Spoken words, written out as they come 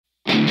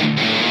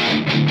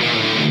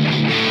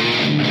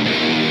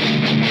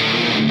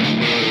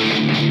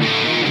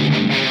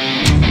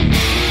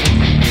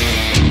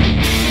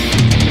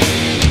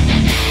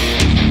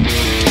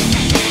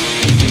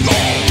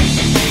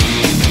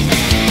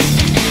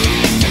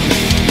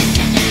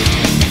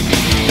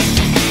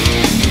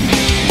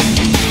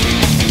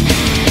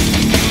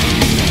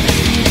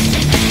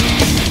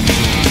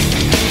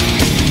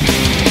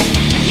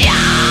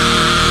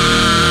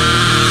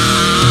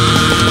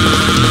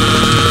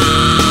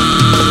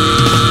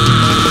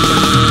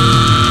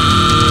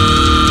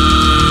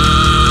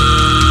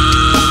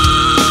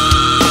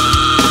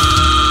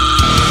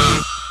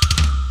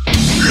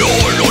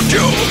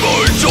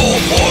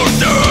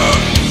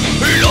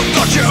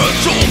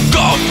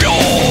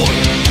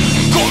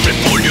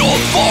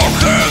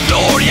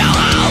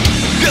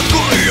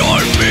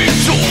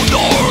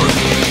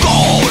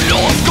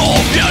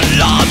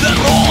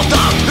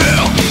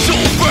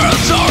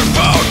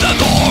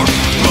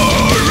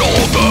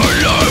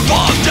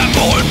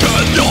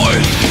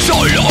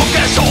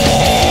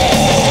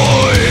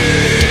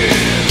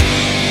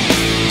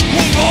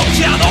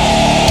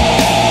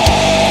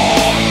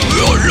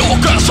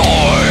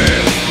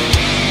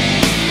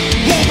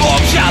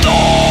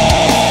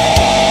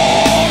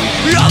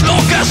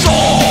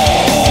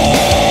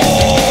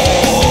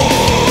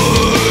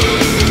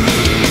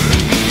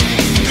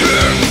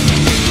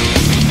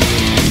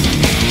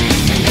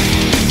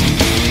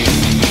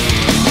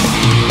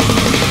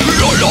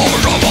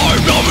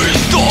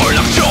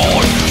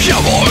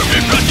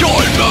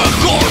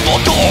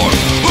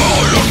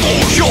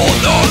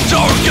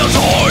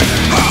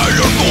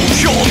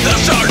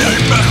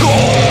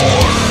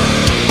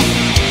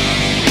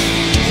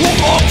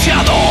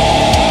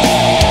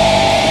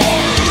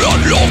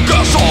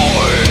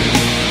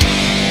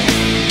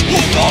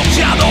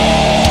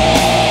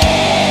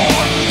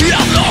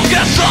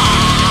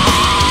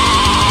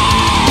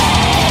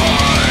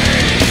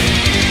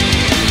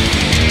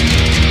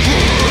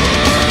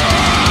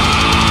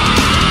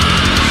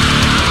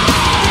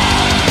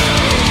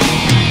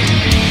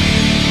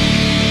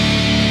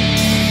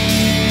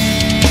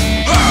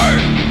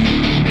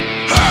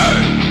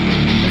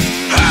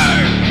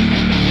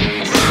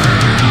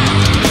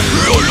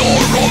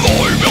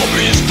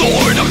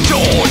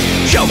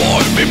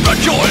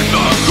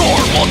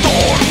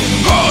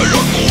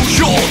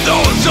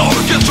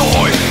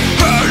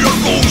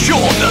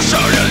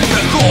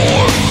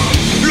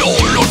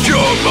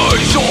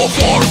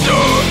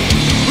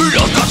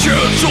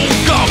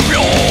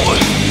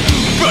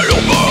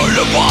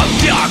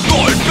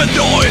que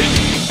doy,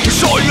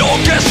 soy lo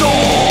que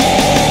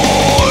soy.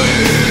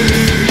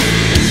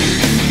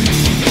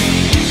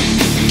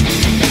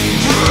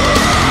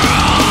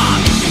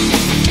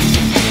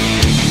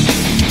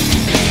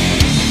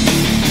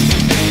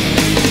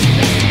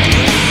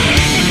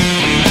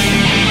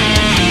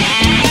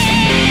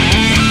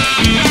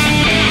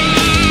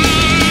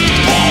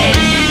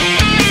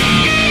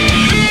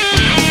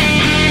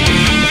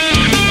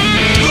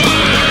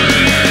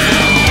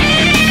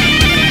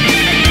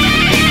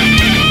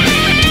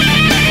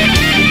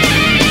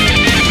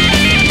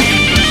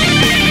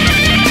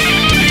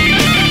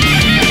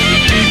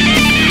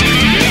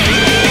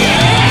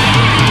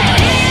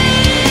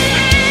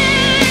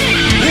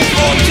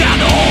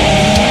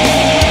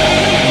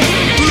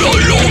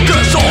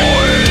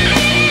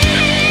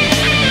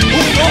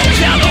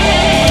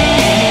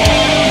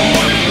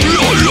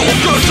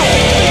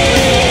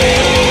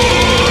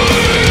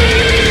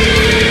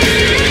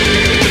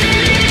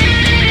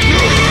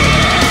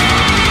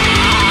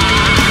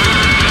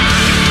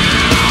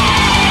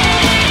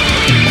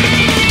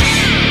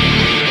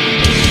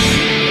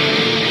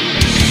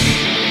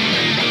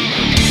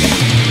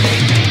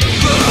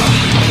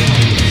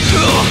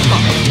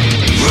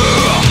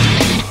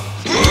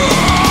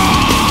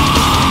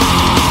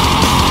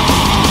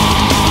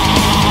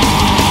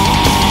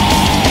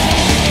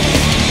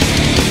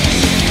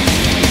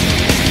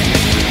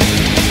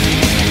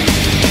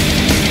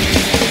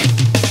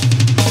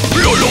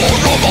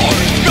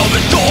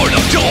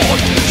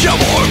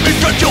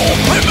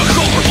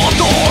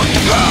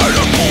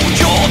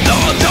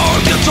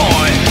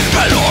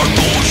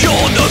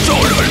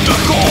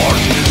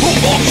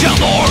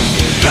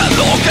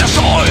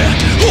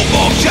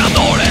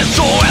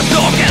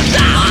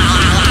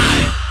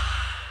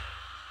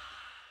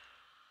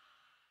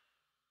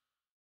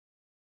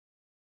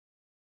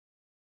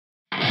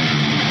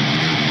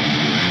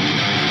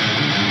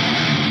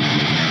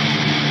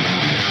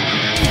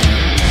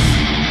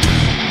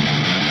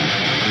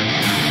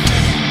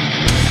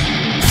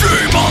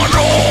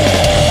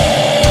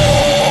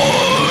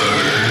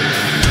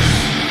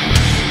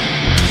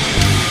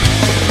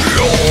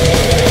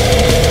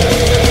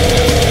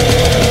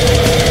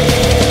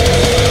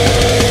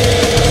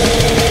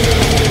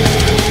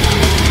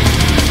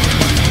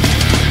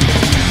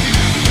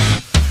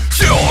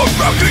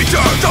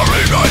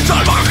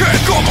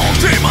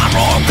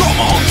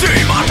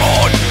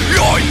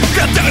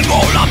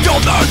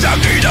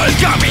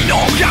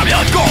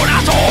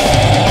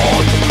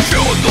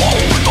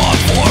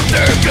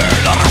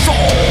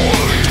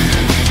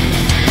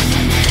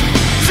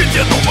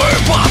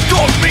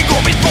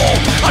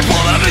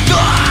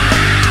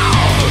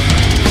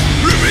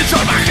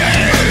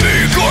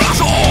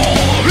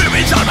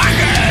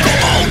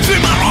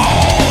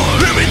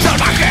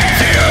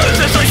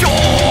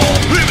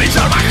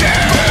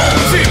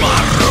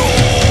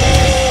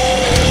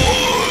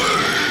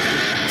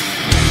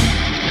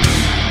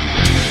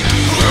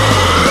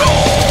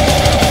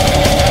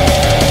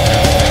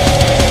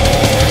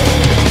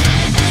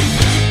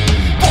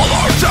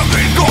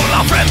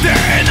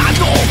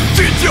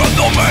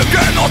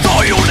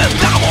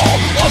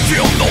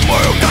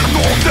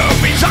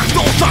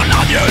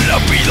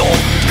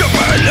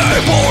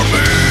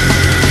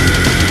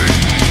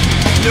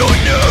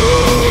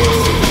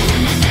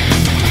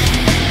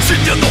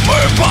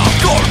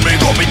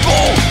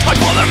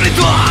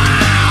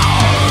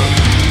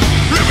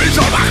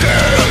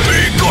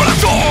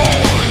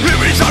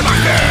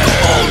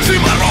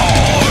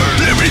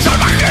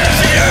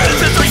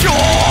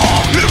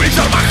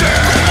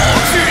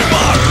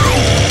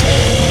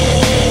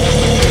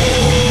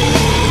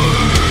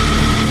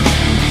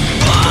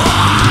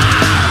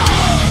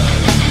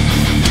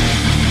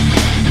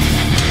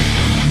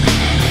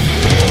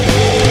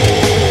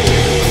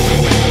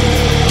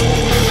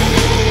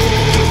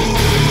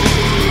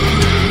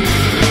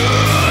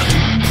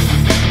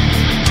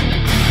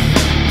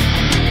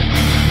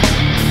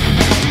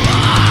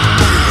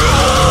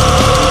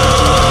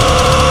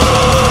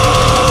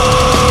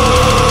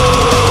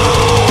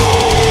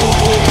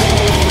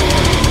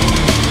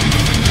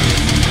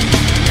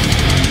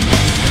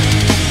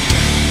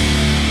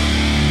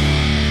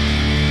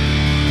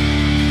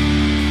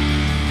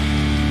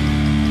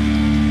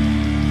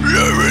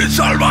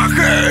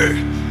 Salvaje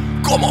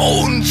como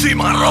un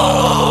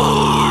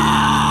cimarrón.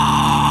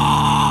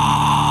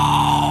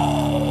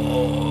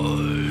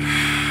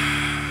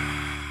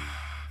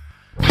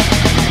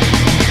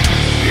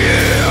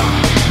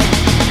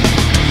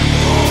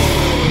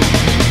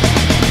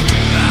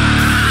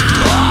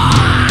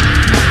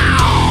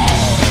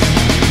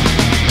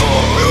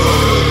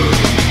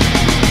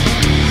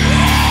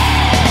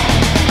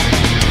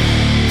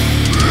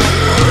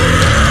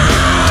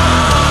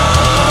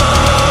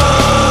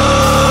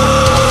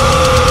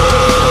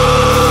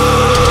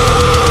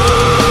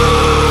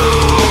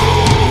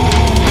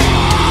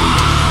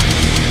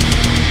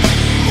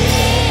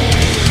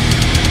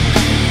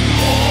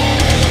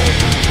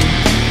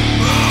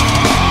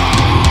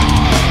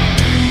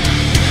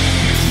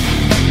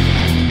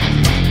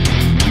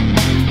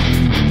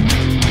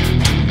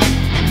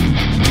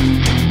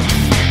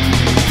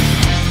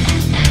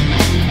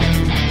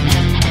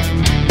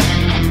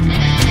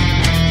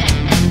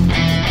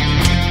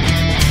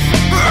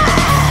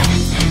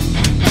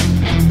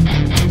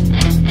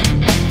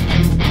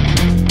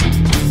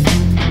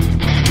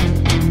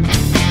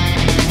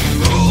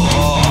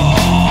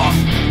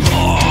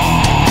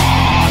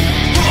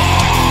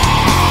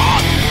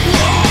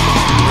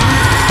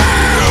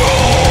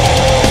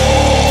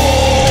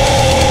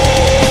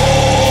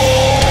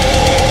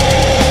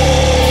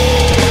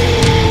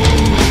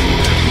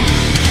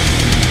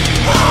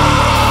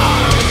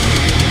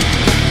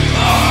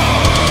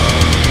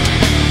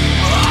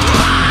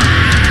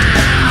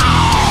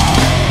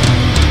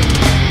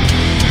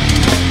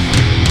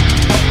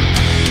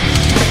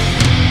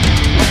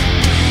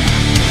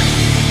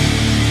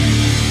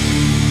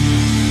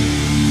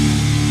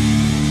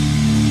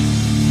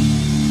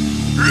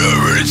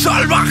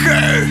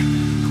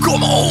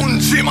 como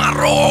un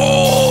cimarrón.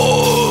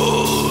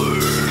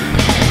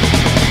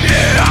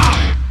 Yeah.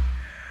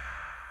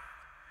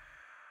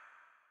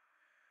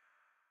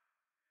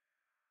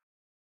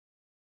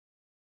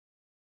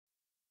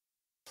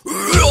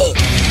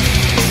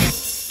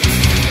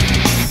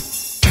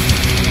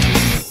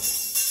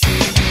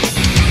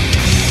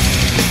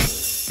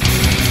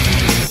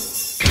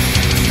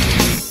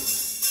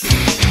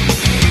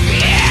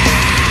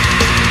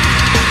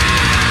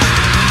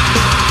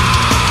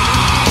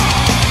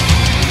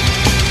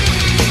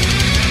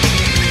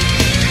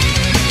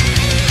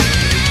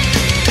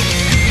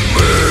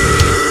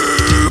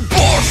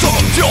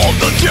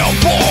 Del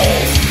tiempo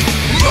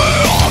me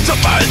hace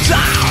pensar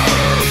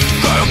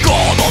que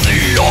cada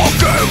día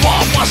que va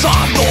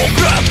pasando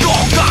crezco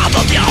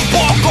cada día un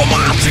poco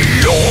más y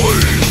hoy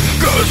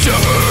que sé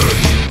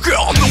que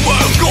anduve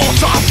en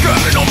cosas que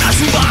no me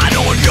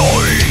ayudaron y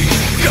hoy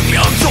que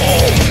pienso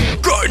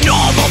que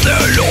nada de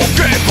lo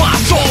que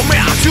pasó me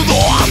ayudó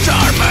a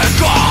ser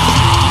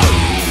mejor.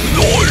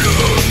 Duele,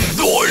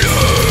 duele,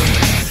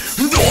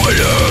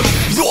 duele,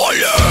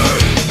 duele,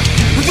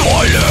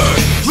 duele,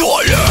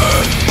 duele.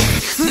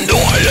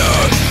 Duele,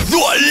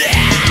 duele.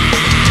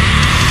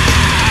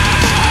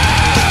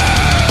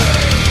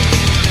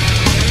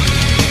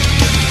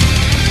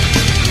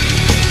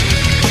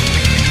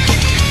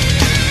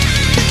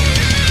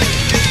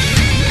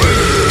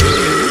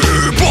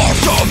 Mi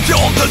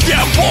percepción del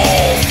tiempo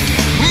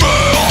me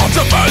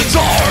hace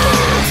pensar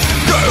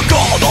que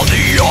cada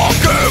día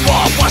que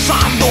va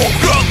pasando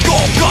crezco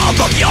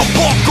cada día un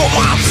poco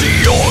más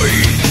y hoy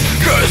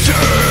que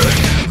sé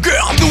que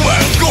anduve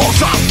en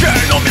cosas que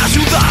no me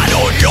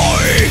ayudaron y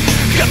hoy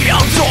que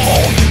pienso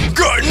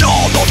que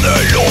nada de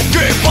lo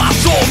que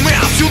pasó me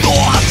ayudó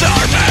a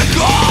ser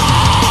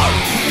mejor.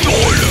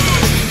 Duele,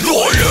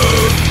 duele,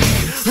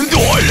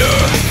 duele,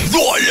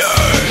 duele,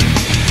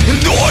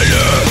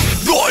 duele,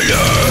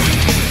 duele,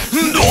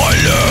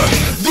 duele,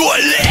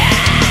 duele.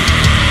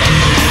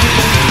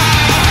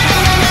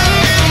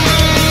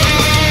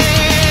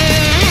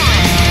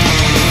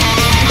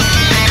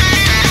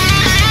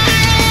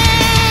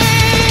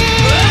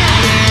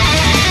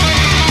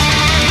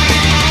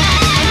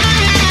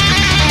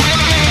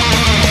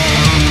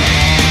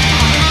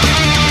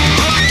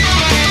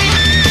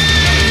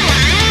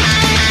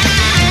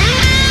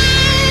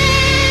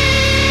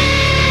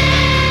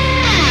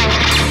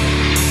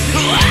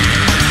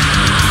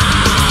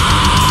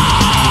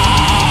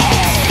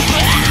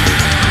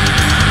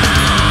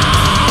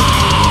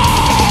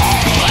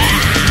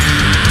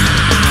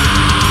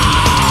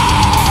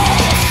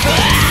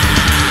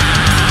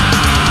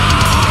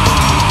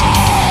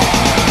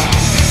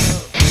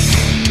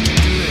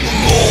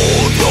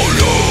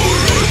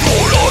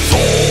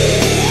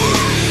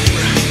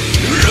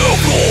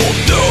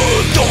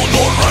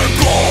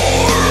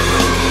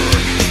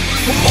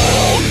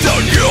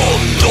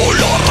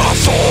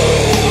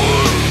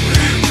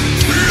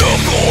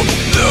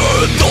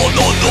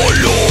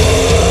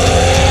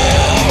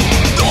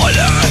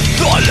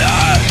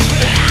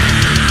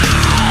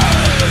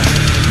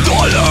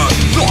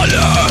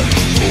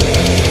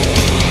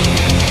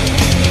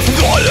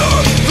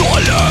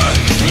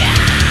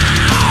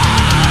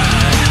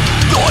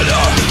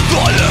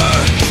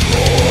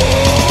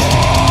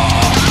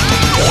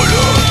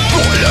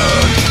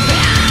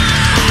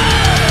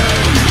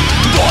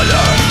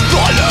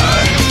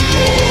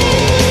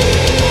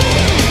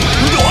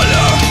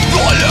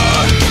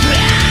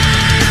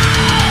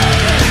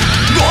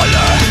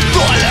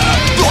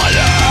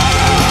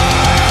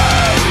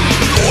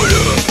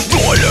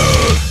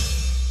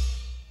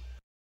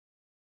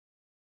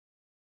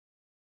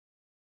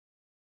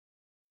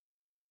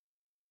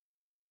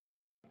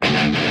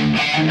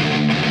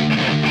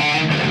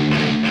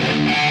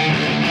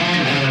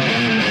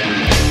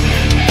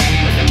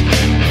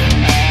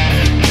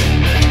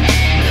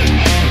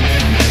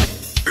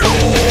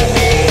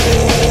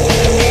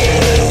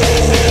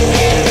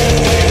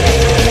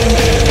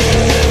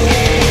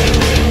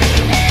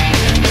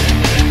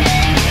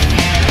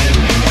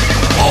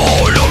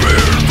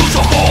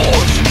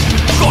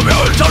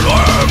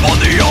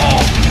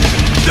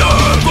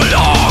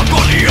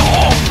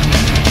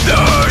 De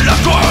la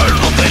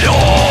cuerda anterior,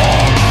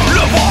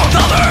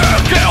 levanta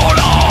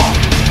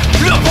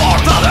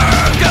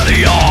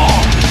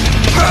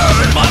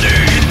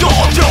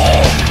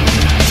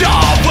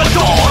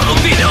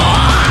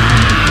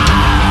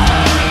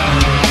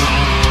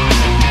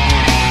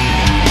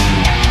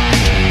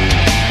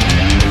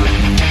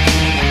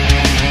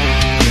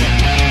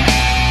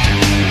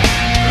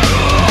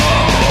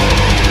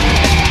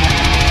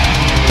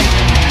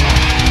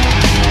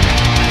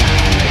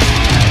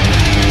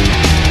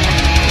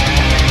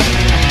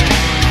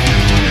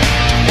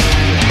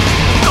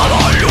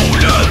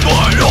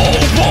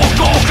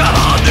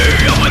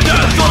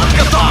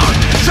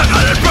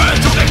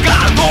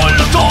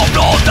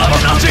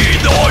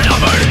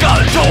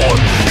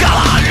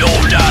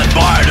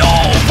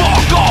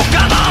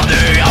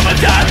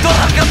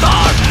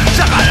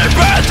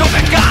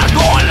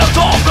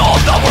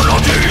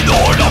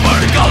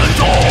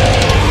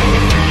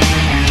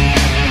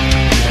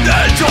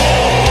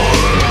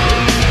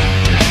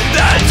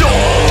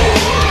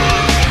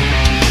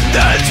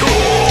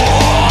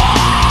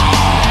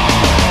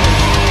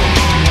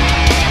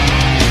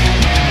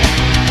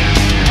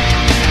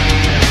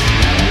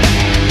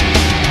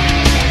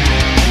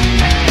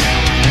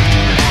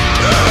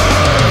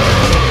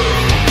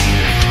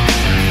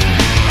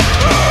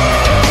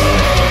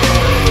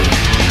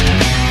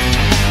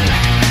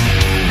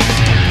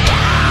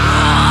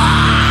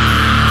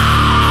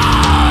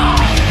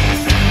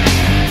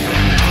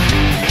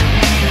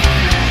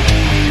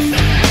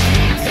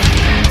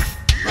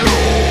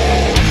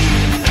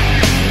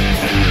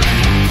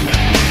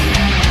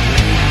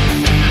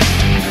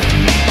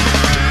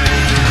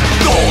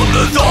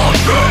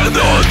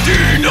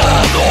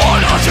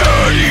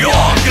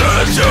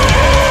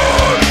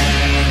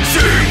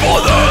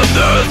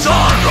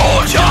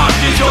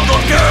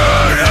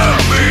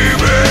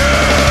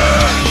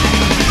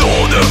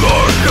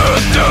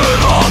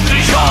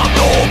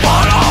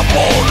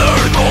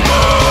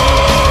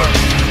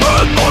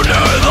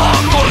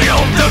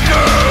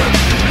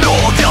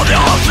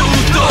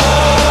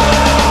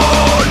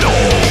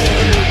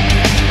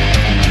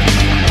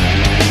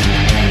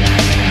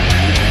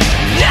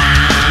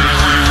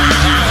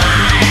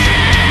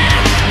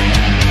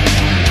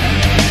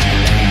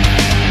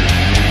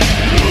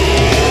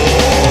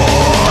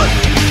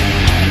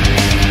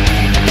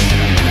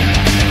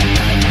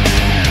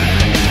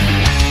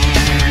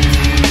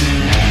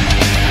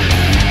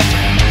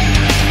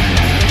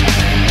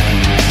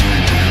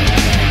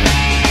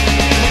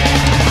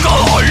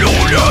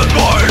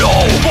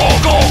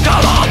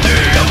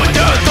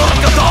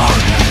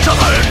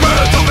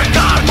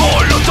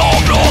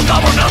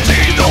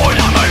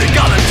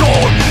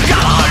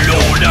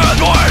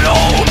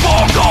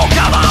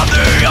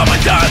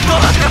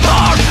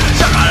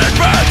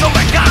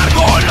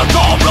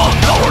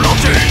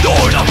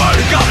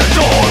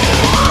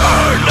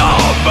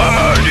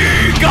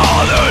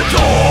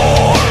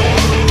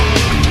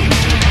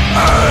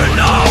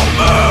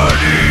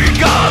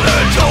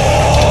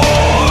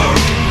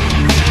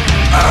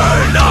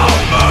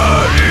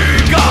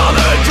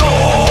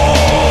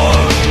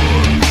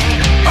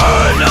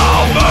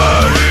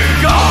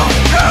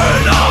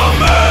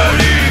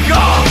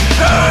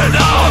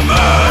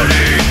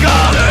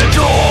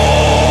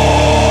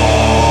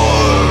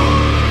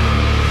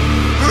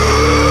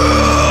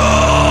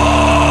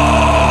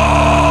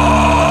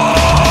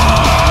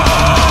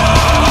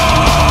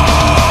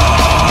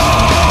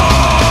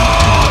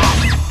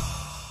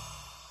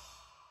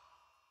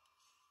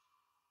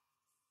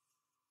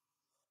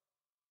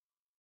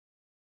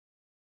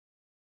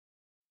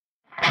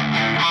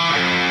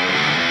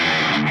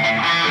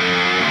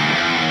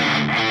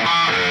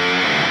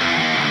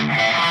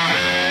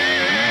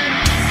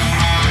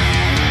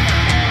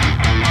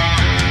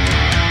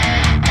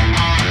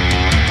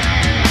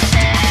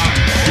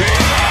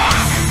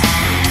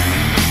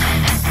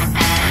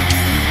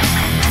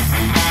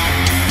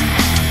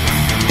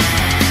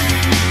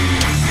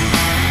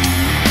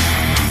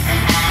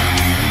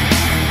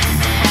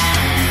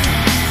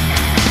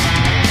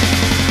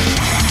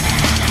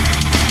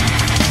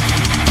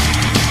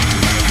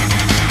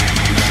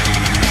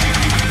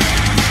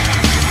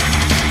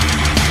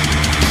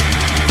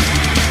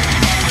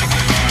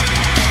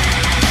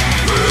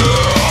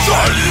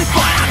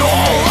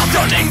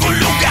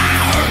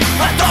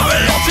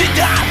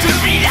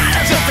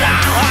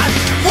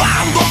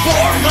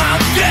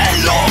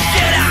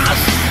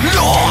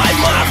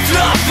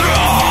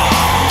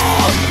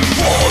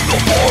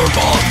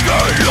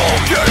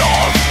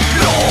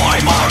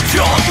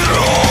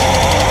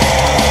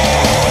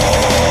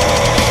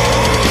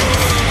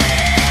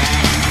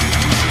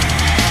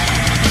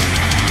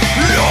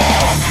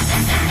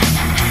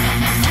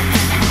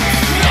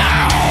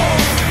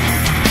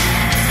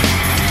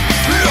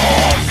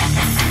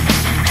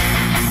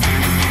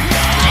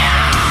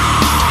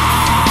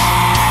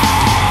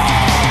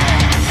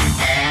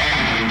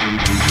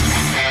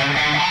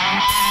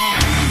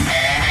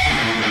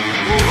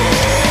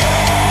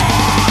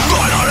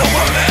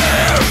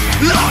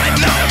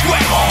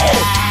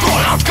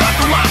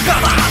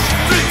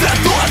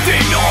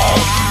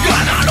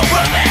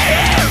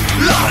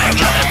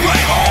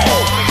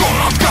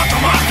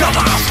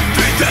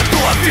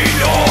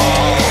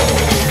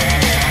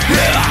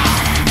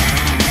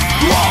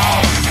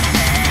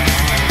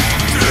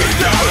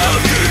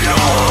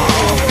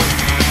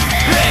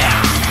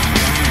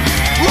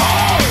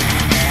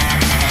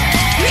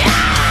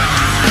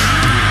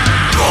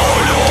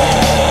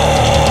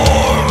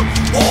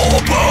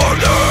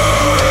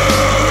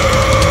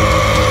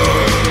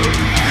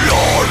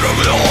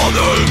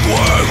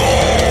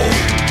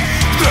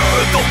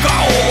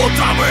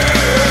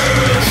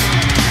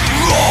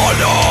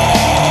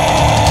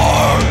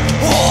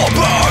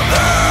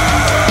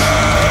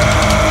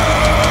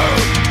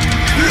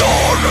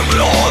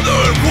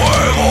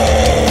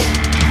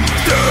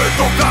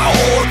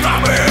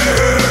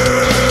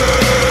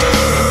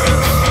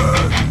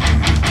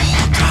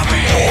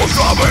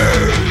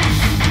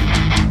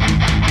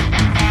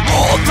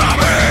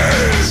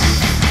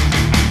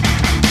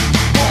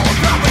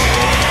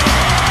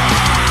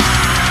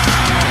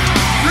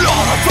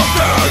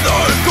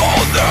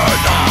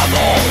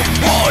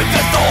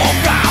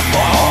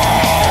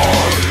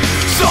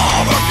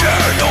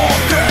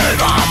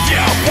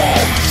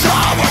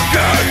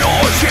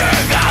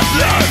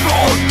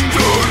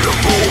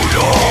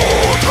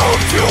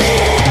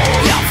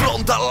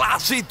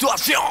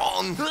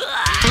situación.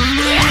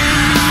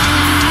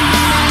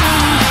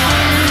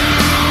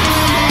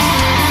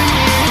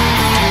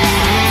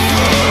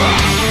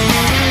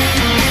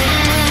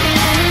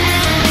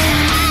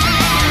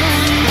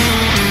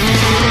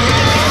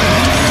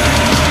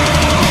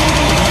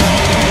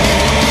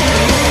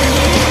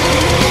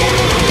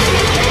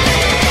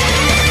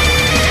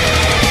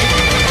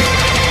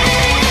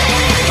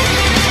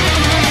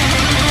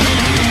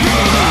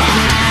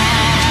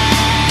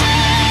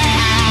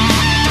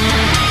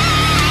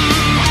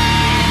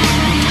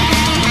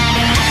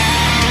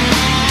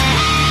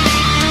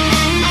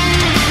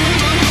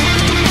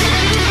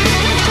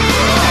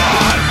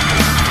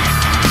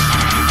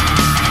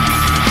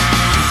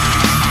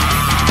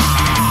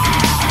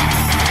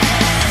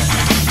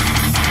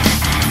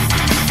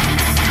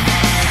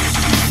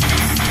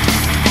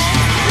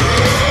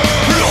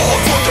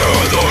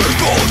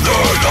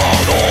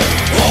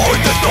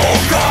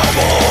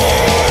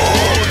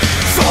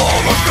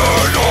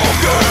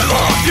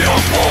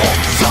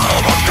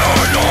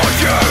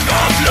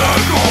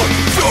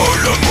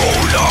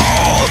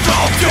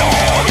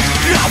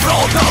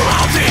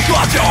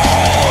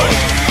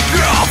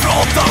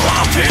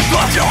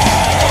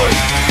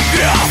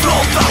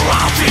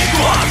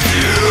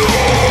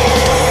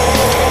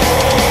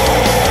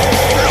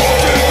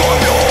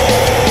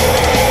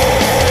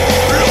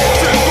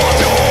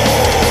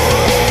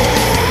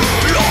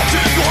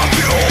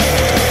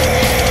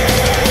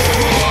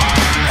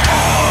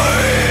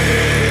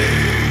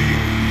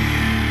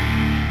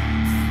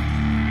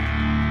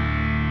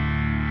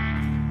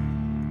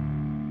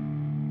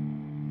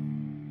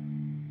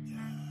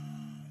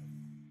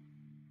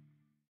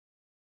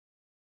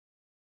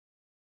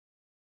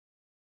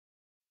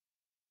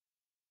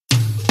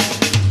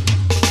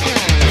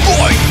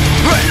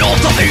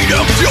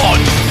 Dirección,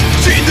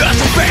 sin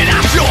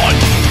desesperación,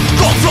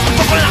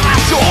 confronto con la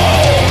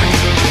razón.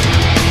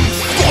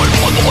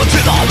 Colmando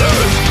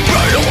ansiedades,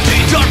 pero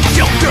sin ser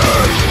paciente,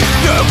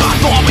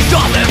 negando a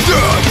mitades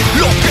de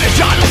lo que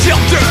ya no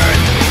sienten,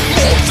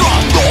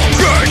 mostrando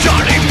que ya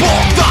no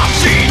importa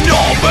si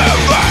no me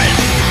ven,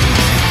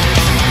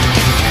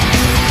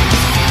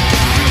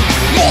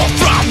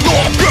 mostrando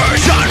que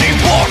ya no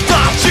importa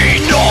si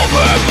no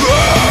me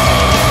ven.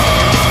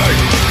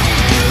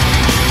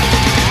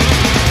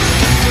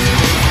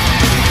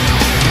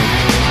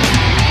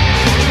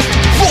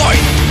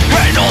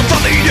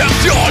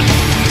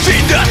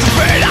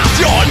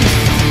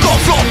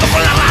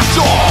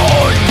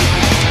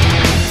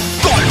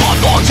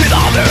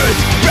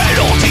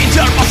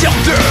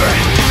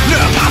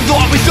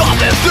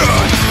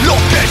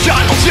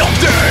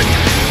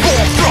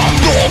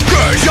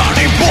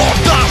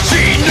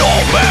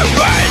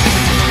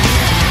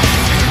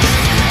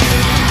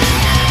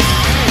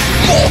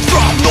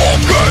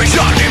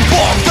 ya no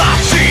importa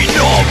si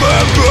no me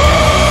ves.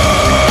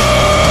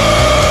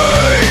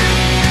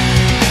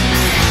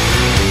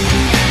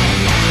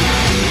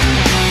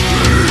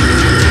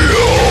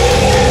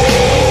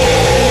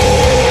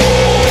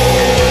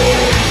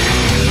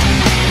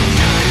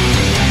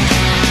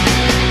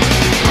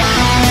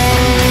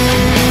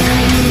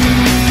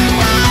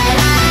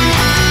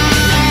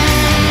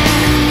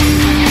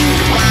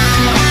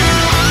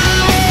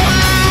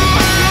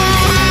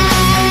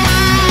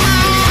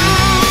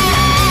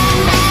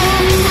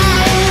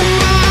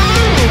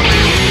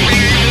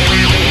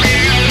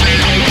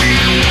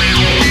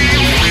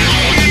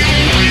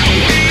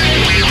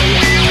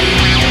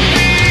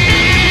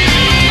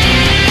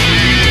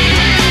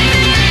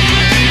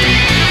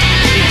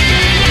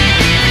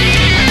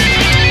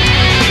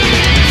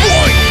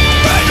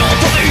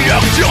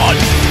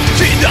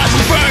 Sin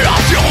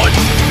desesperación,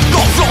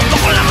 confronto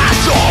con la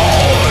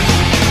razón.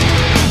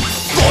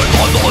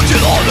 Colmando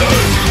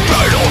ansiedades,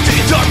 pero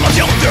sin ser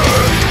paciente,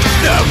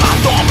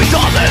 negando a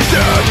mitad del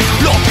ser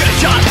lo que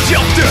ya no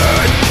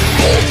sienten.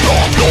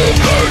 Mostrando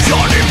que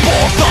ya no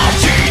importa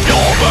si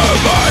no me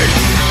ven.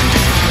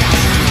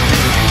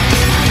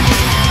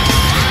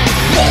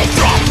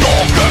 Mostrando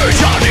que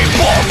ya no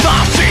importa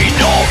si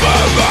no me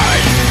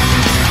ven.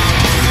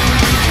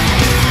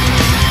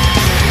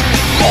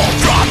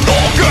 Mostrando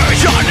que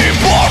ya no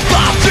importa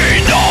si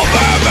no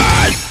me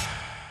ven.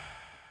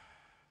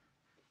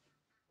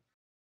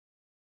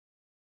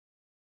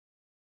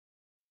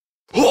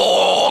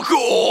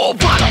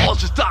 Ocupados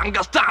están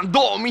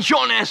gastando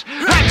millones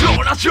en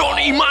clonación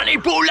y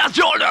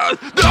manipulaciones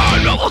de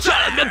nuevos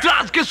seres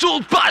mientras que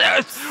sus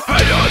padres en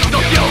esta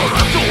tierra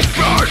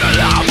sufren el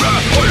hambre.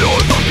 En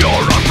esta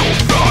tierra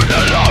sufren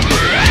el hambre.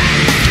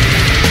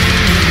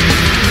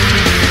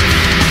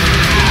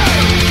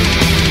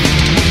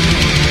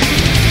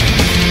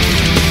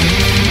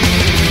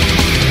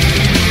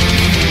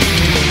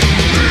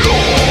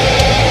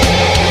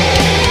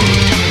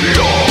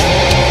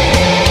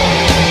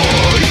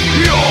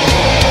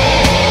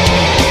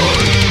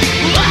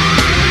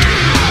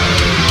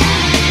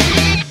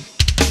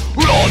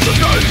 Los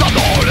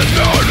descensadores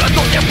de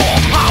nuestro tiempo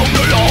aún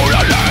no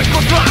logran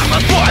encontrar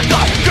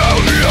respuestas que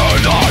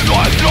guíen a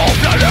nuestro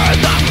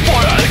planeta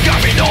por el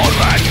camino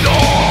recto.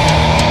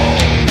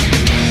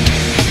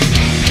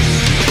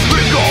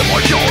 Y como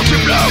yo,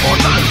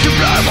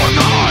 simple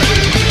mortal,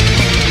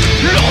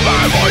 no me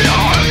voy a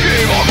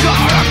equivocar.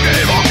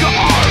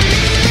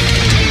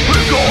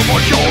 Y como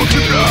yo,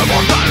 simple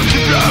mortal,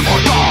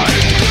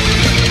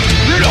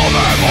 no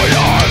me voy a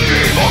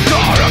equivocar.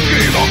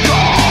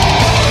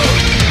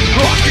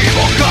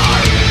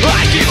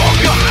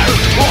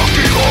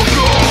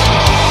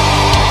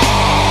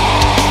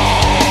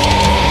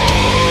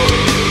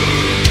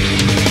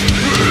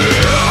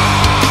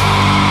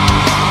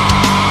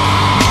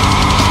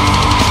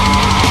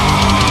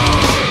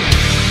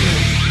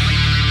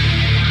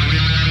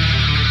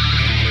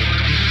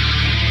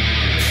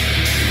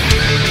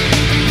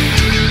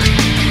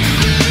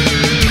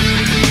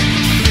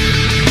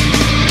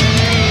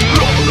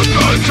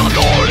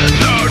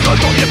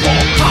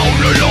 Aún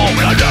no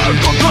logran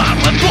encontrar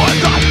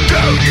respuestas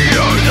que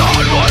guíen a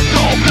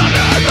nuestro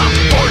planeta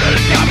por el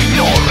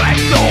camino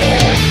recto.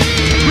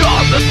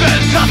 Los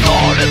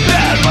descensadores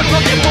de nuestro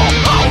tiempo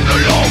aún no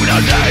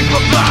logran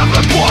encontrar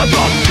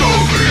respuestas que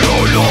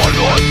guíen a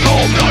nuestro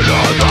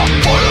planeta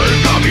por el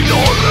camino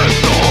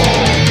recto.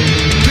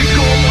 Y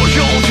como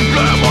yo,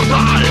 simple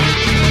mortal,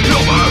 no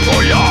me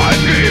voy a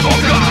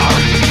equivocar.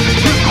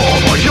 Y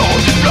como yo,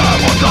 simple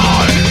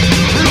mortal,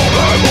 no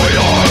me voy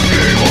a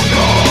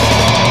equivocar.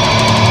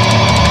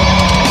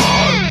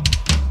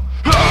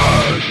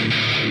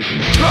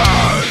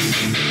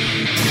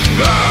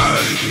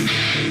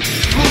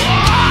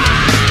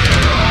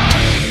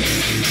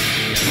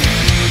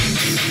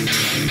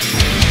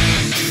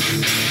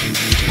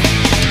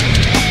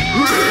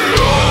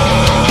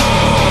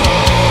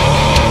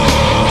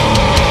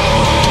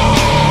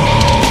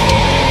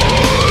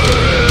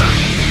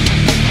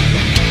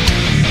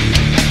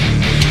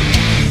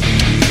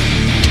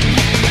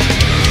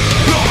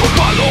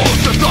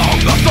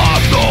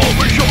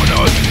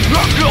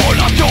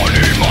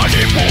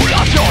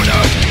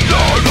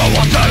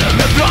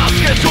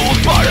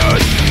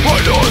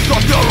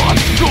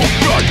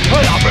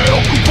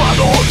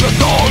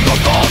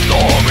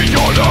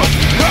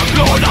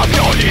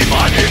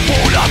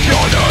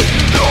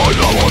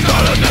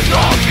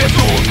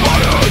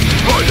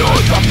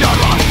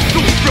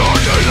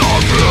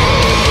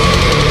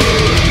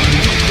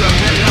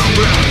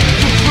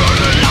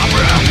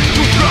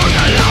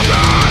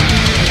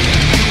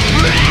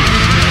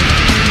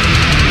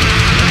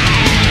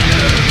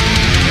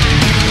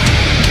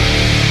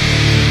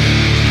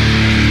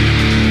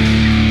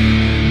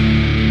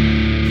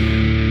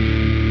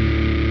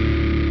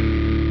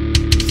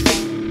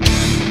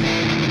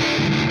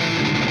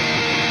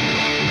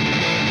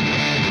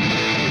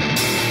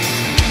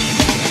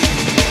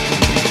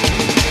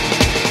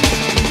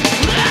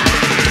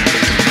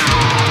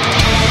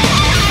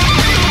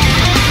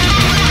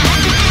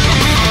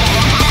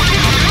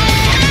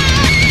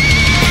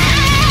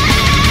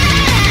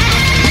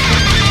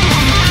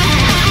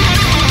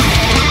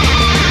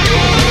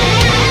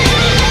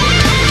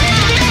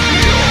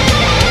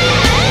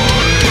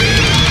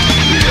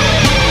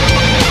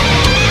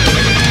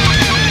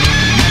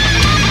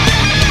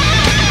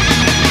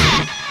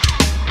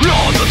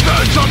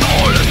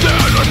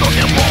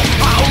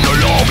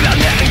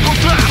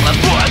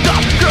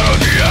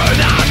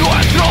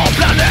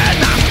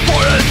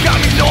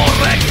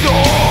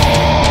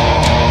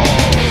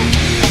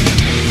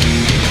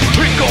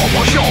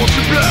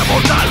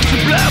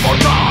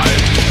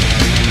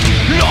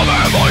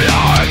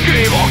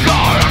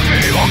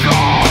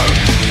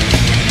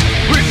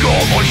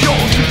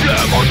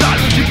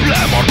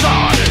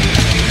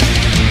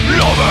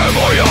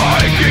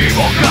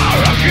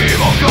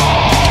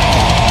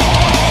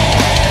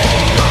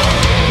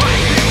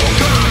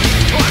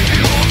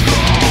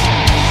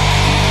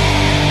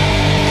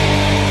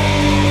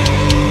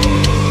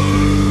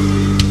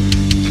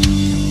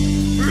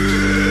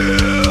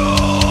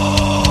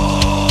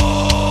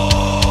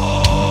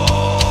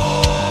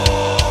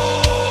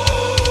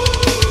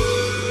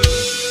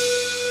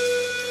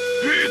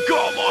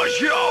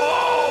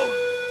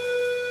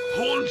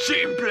 un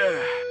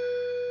simple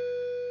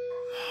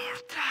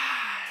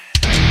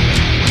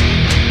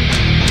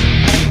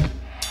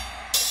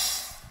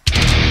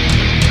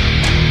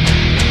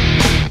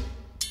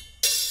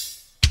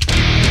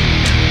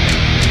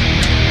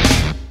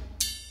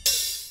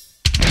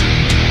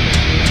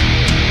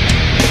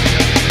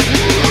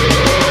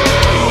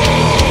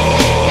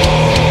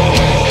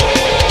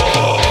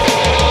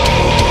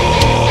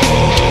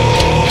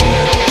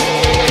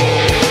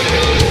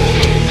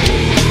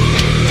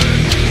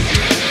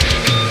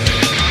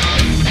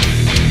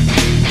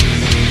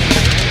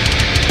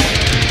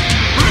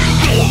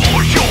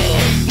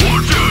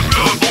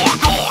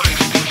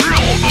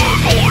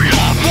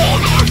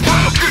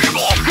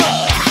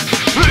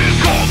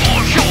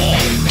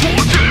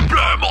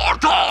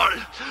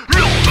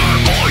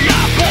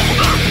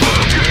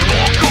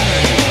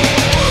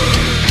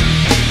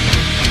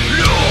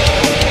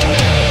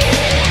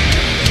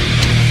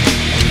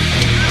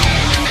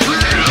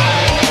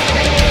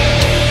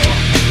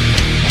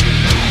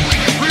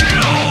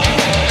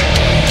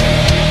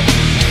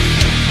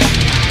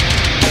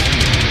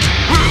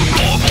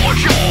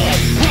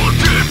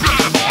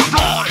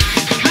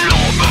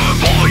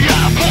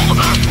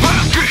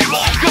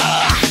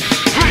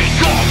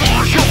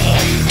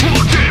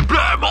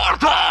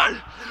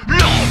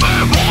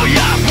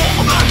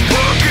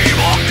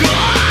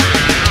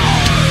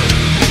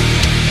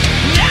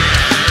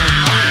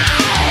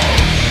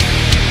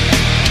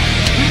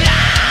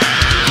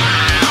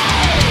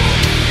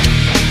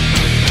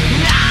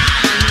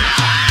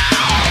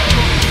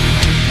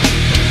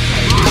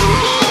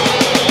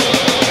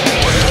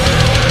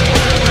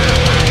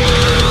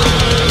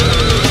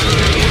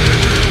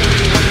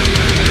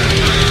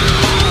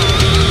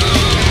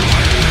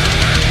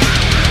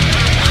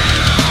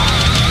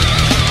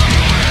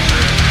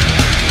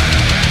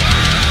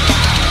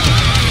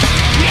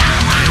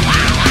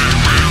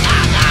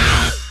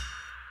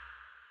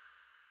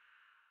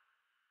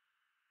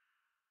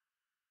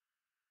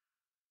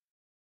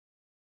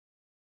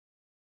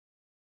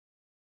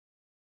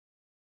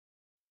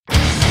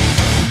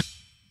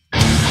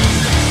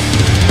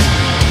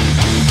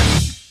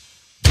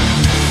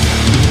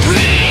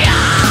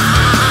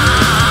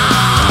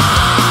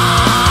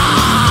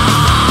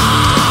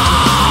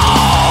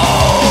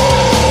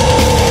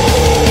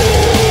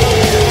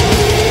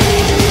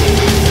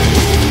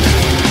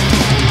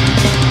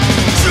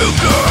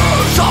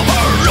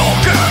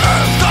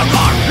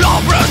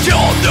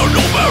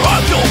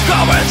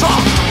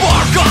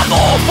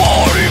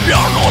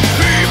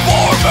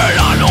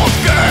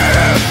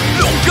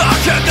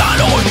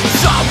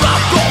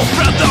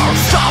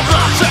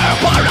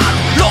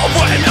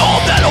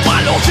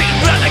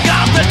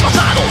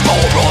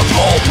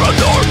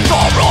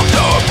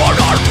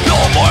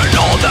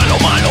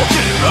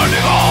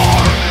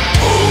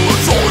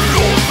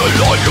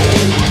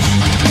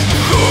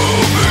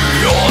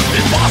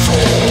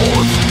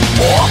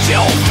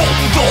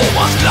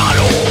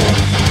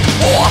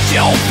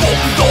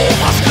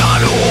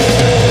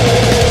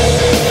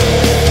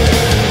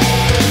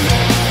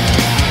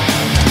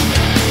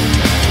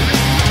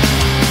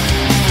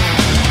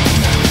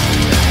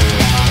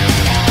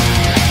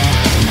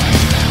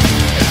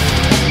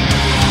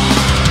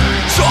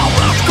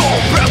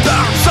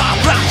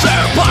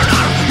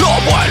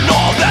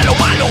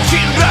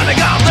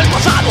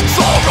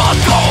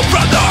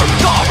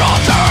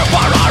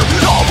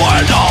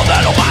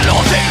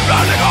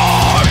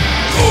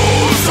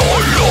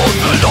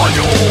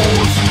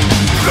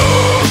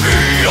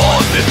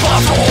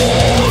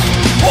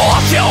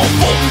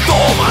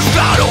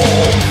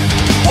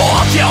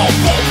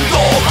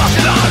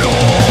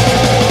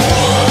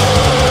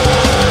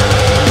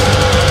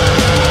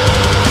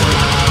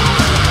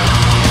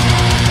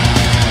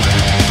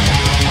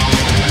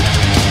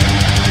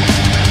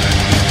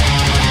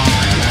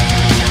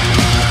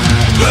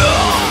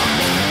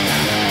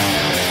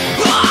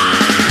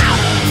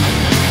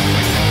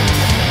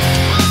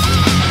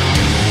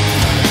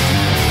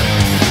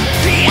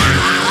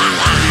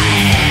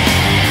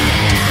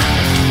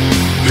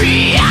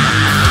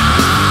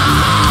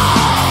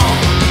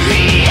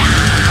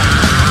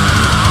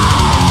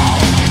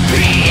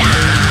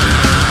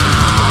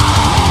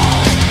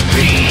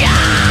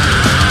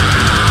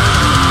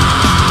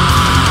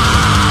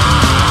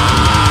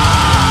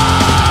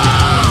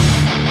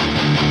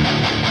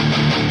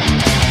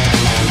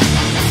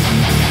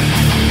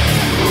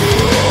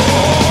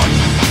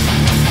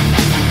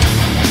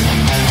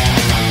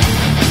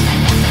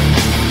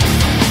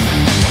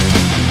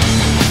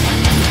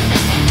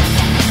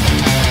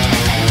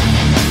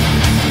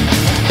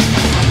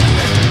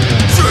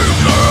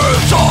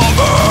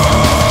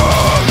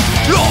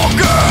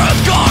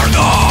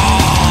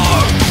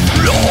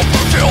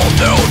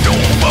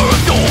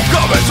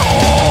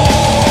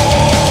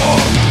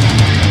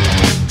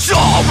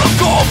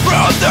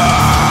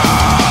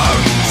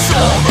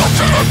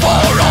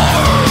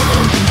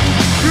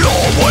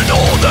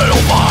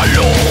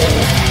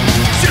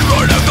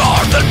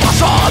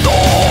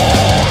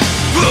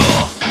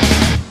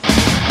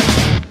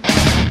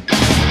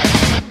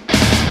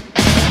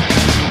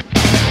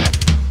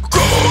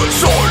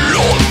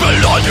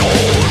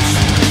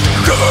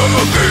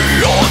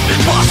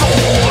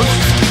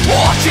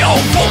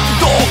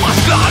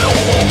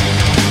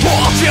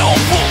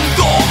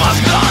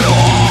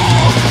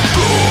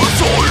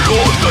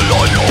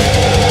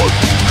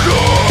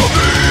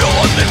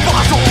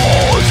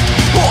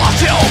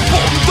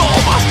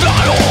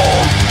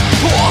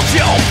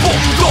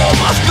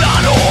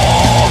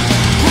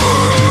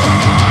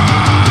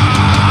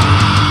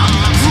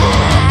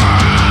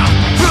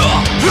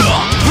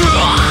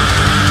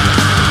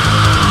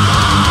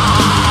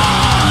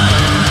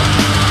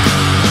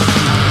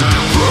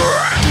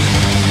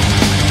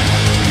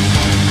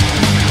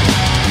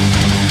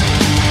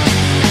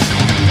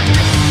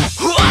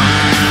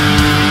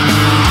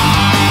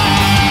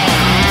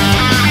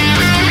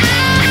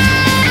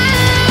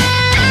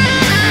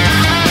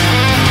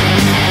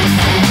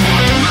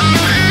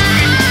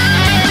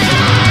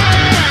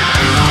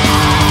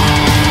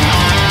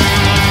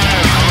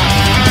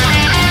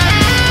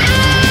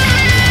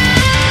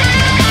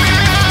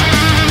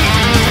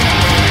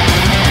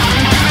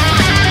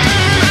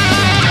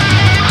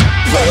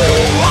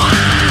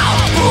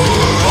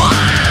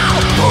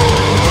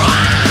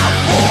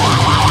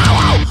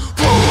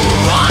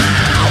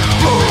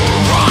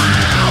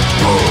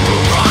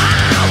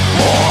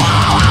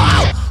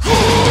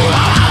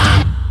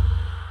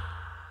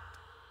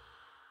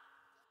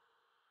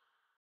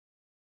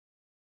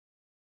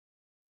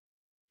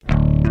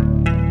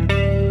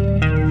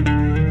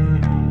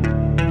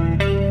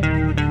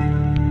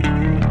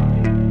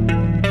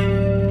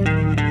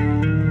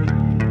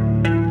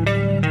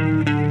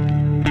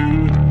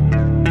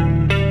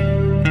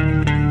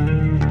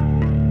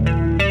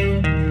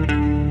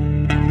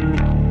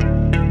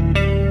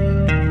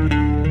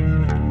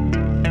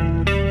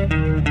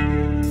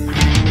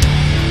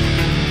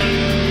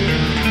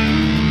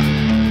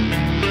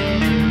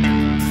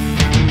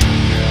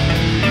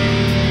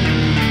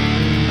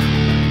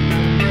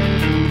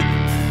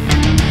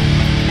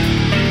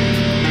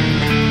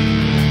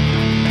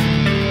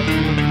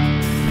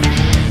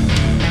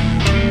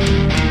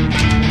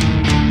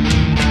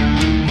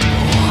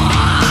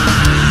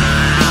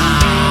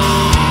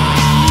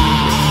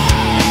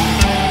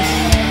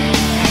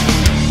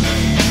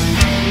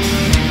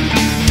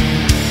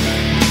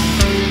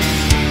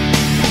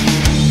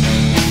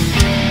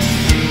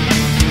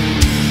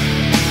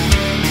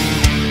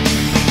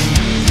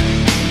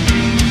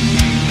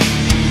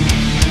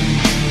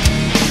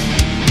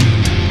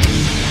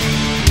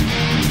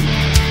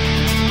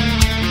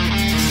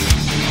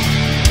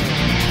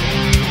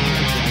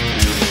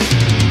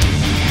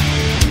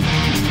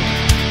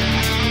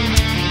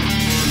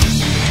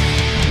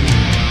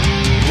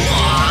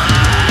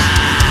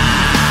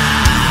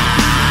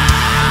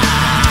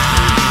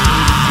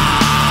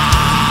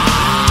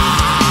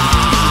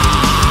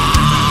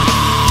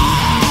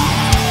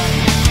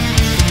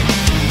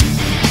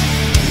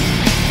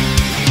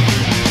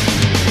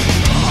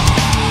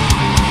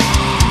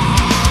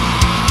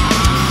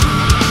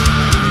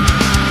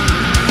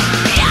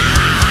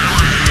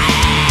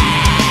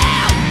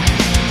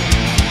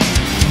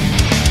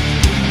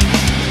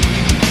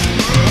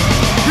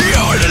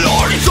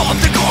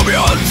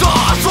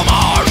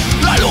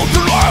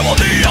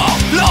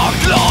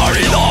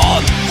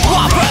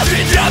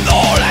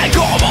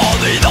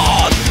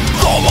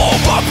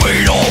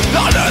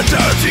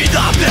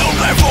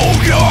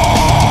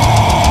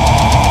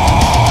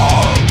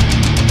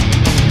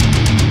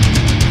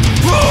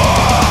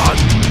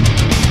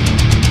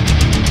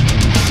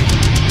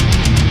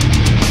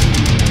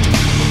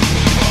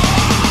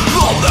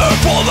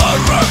poder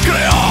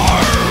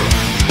recrear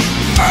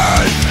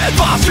el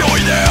espacio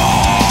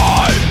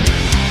ideal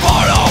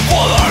para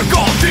poder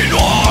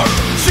continuar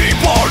sin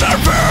poner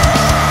fin,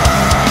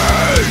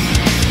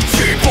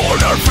 sin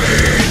poner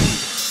fin.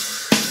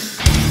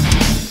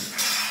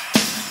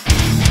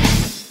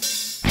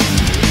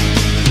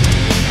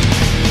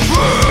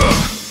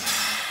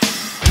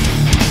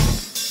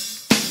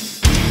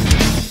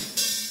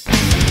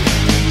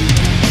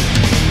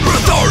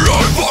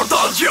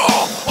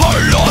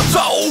 En las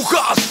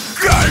agujas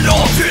que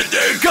nos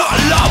indican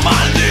la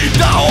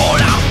maldita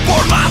hora,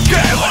 por más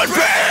que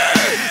golpee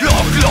la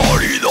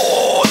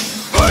claridad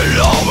en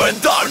la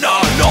ventana,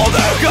 no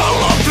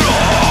dejarla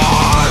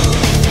atrás.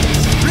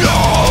 No,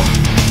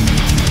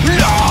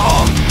 no,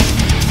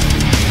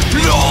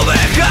 no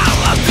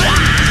dejarla atrás.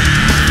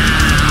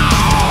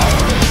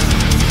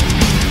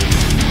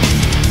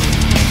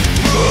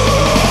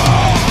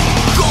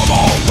 Como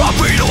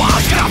vampiro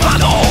vas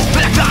escapando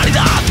de la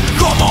claridad,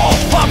 como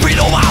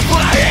vampiro vas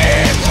por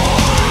ahí,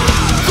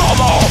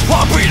 como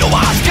vampiro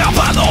vas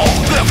escapando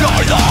de la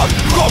claridad,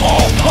 como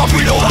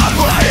vampiro vas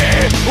por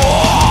ahí. Por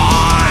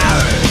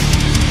ahí.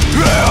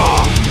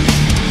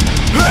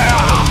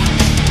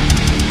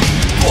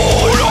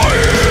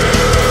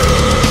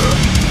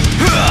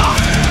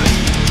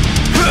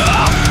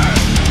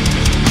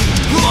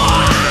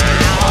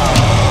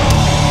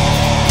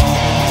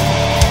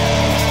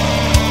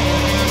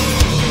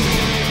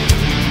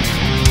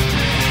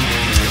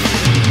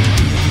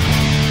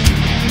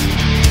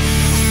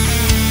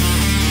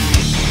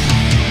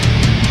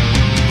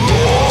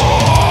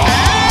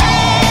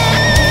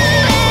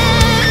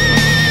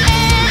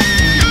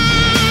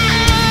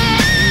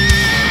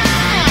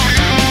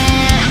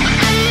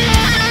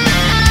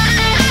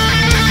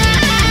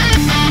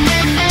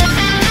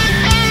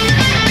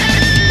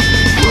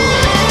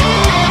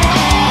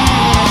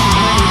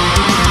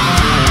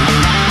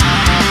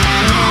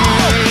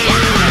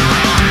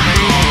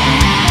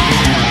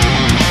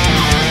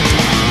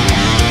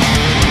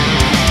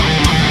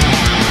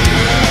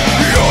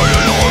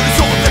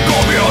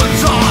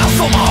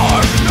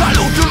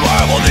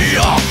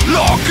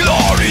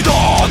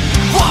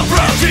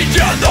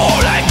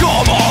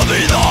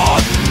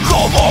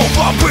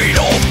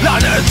 La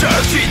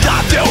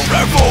necesidad de un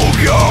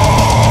refugio.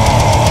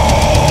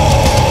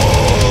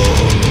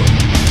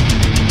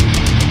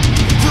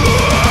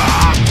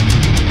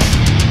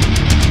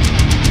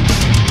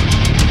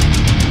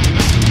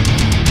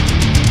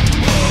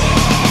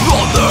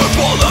 Donde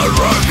poder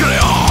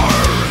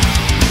recrear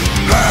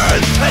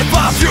el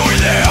espacio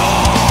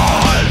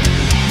ideal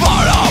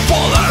para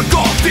poder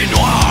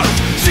continuar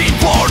sin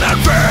poner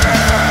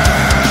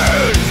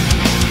fin,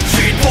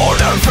 sin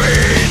poner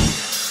fin.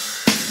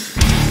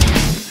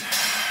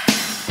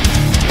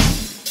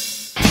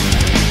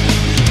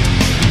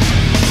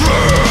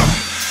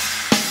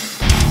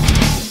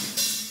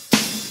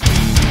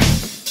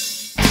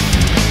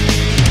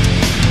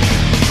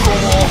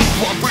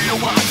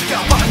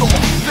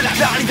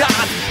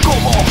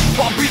 Como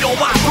vampiro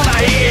vas por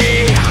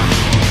ahí,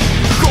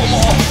 como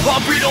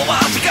vampiro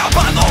vas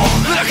escapando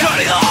de la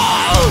claridad.